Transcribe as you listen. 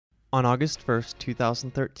On August 1st,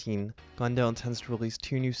 2013, Glendale intends to release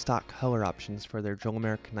 2 new stock color options for their Drill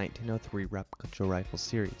America 1903 replica drill rifle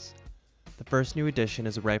series. The first new edition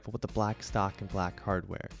is a rifle with a black stock and black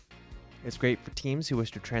hardware. It's great for teams who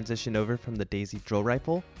wish to transition over from the Daisy drill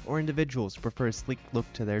rifle, or individuals who prefer a sleek look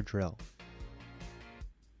to their drill.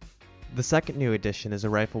 The second new edition is a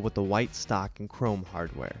rifle with the white stock and chrome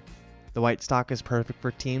hardware. The white stock is perfect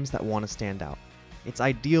for teams that want to stand out. It's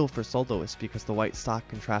ideal for soloists because the white stock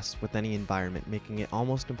contrasts with any environment, making it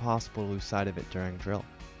almost impossible to lose sight of it during drill.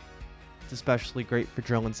 It's especially great for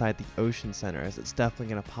drill inside the Ocean Center, as it's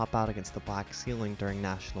definitely going to pop out against the black ceiling during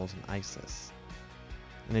Nationals and ISIS.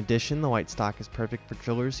 In addition, the white stock is perfect for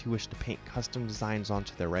drillers who wish to paint custom designs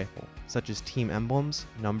onto their rifle, such as team emblems,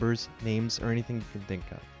 numbers, names, or anything you can think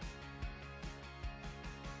of.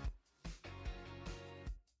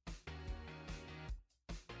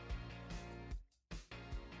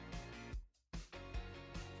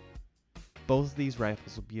 Both of these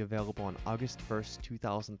rifles will be available on August 1st,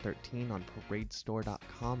 2013 on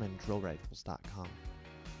paradestore.com and drillrifles.com.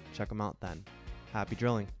 Check them out then. Happy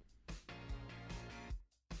drilling!